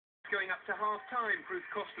going up to half-time proved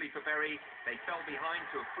costly for Bury. They fell behind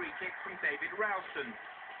to a free kick from David Rowson.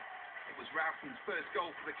 It was Rowson's first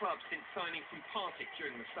goal for the club since signing from Partick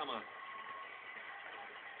during the summer.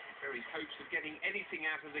 Bury's hopes of getting anything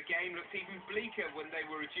out of the game looked even bleaker when they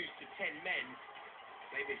were reduced to 10 men.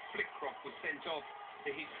 David Flitcroft was sent off to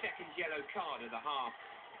his second yellow card at the half.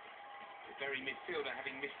 The Bury midfielder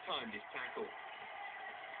having mistimed his tackle.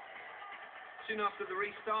 Soon after the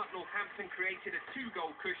restart, Northampton created a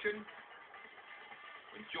 2-goal cushion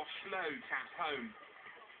when Josh Lowe tapped home.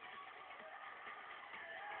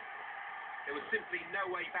 There was simply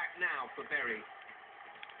no way back now for Bury.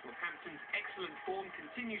 Northampton's excellent form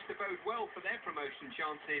continues to bode well for their promotion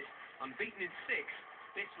chances. Unbeaten in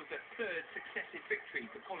 6, this was the 3rd successive victory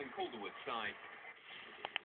for Colin Calderwood's side.